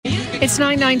It's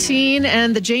 9:19,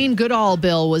 and the Jane Goodall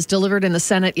bill was delivered in the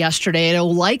Senate yesterday. It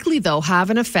will likely, though, have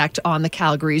an effect on the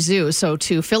Calgary Zoo. So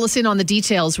to fill us in on the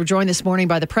details, we're joined this morning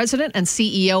by the president and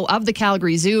CEO of the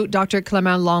Calgary Zoo, Dr.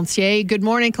 Clément Lantier. Good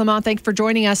morning, Clément. Thanks for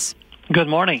joining us. Good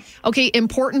morning. Okay,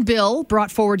 important bill brought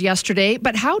forward yesterday,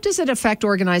 but how does it affect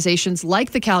organizations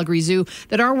like the Calgary Zoo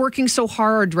that are working so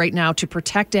hard right now to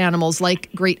protect animals like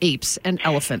great apes and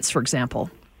elephants, for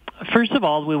example? First of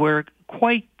all, we were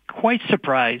quite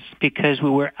surprised because we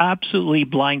were absolutely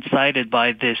blindsided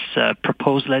by this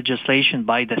proposed legislation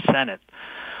by the Senate.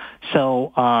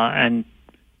 So,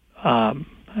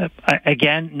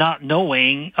 again, not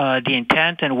knowing the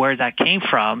intent and where that came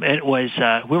from, it was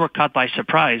we were caught by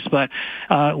surprise. But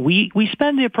we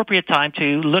spent the appropriate time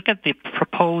to look at the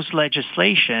proposed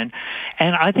legislation,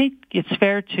 and I think it's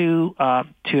fair to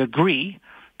agree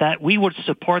that we would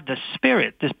support the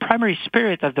primary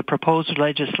spirit of the proposed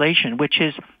legislation, which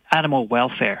is animal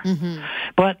welfare. Mm-hmm.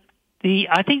 But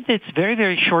I think it's very,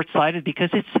 very short-sighted because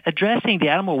it's addressing the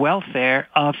animal welfare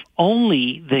of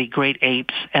only the great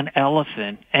apes and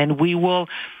elephant. And we will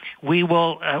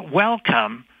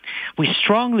welcome. We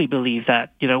strongly believe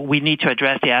that we need to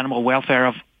address the animal welfare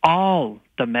of all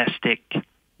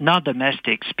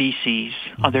non-domestic species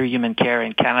under human care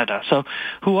in Canada. So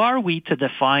who are we to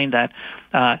define that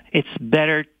it's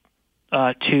better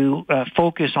to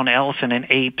focus on elephant and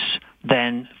apes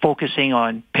than focusing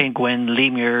on penguin,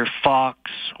 lemur, fox,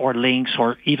 or lynx,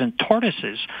 or even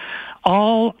tortoises?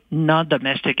 All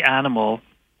non-domestic animals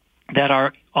that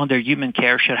are under human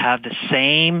care should have the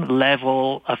same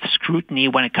level of scrutiny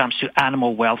when it comes to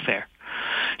animal welfare.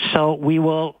 So we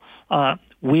will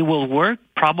work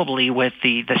probably with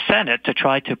the Senate to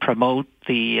try to promote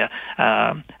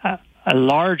a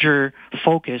larger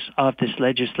focus of this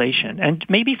legislation. And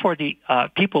maybe for the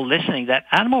people listening, that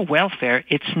animal welfare,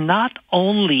 it's not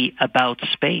only about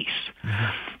space.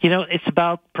 Mm-hmm. It's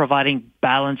about providing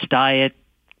balanced diet,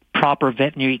 proper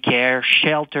veterinary care,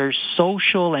 shelter,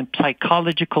 social and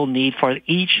psychological need for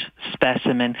each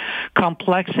specimen,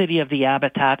 complexity of the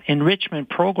habitat, enrichment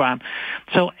program.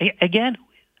 So again,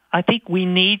 I think we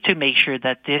need to make sure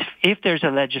that if there's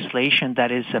a legislation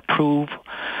that is approved,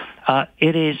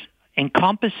 it is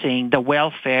encompassing the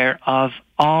welfare of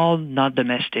all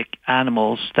non-domestic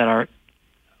animals that are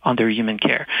under human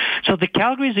care. So the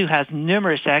Calgary Zoo has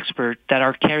numerous experts that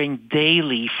are caring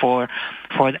daily for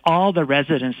all the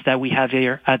residents that we have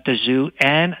here at the zoo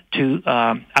and to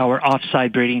our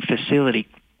off-site breeding facility.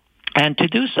 And to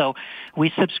do so,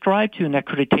 we subscribe to an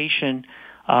accreditation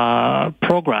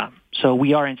program. So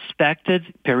we are inspected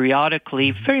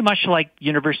periodically, very much like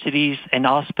universities and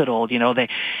hospitals.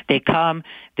 They come,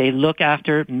 they look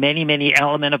after many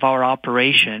elements of our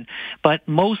operation, but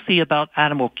mostly about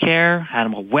animal care,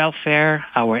 animal welfare,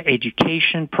 our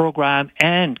education program,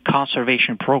 and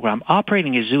conservation program.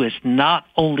 Operating a zoo is not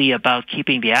only about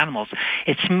keeping the animals,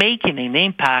 it's making an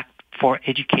impact for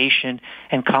education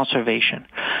and conservation.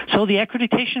 So the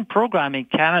accreditation program in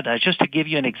Canada, just to give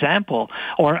you an example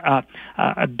or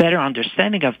a better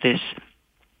understanding of this,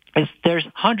 is there's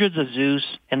hundreds of zoos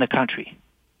in the country,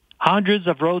 hundreds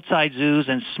of roadside zoos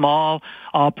and small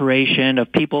operation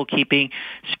of people keeping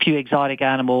few exotic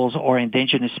animals or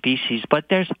indigenous species, but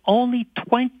there's only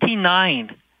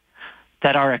 29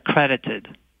 that are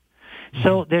accredited.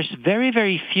 So there's very,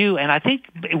 very few, and I think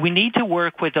we need to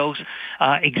work with those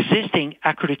existing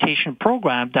accreditation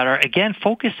programs that are, again,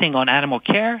 focusing on animal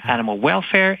care, animal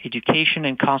welfare, education,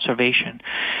 and conservation.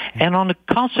 And on the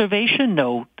conservation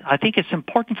note, I think it's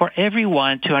important for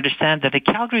everyone to understand that the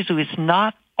Calgary Zoo is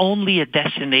not only a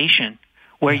destination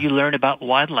where you learn about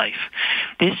wildlife.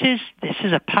 This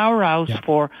is a powerhouse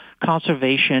for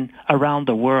conservation around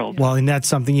the world. Well, and that's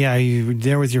something, you're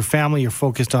there with your family, you're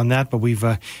focused on that, but we've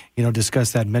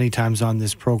discussed that many times on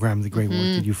this program, the great work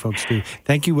that you folks do.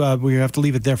 Thank you. We have to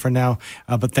leave it there for now,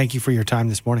 but thank you for your time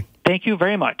this morning. Thank you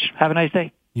very much. Have a nice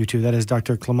day. You too. That is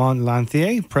Dr. Clément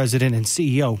Lantier, President and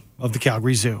CEO of the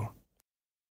Calgary Zoo.